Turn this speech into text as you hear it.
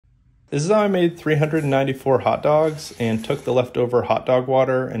This is how I made 394 hot dogs and took the leftover hot dog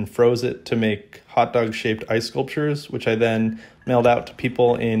water and froze it to make hot dog shaped ice sculptures, which I then mailed out to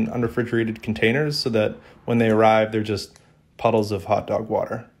people in unrefrigerated containers so that when they arrive, they're just puddles of hot dog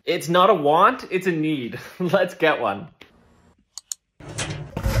water. It's not a want, it's a need. Let's get one.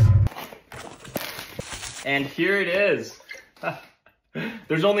 And here it is.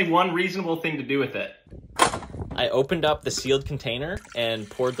 There's only one reasonable thing to do with it. I opened up the sealed container and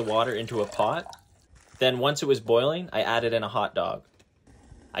poured the water into a pot. Then once it was boiling, I added in a hot dog.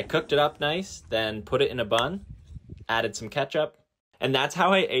 I cooked it up nice, then put it in a bun, added some ketchup, and that's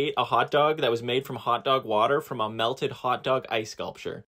how I ate a hot dog that was made from hot dog water from a melted hot dog ice sculpture.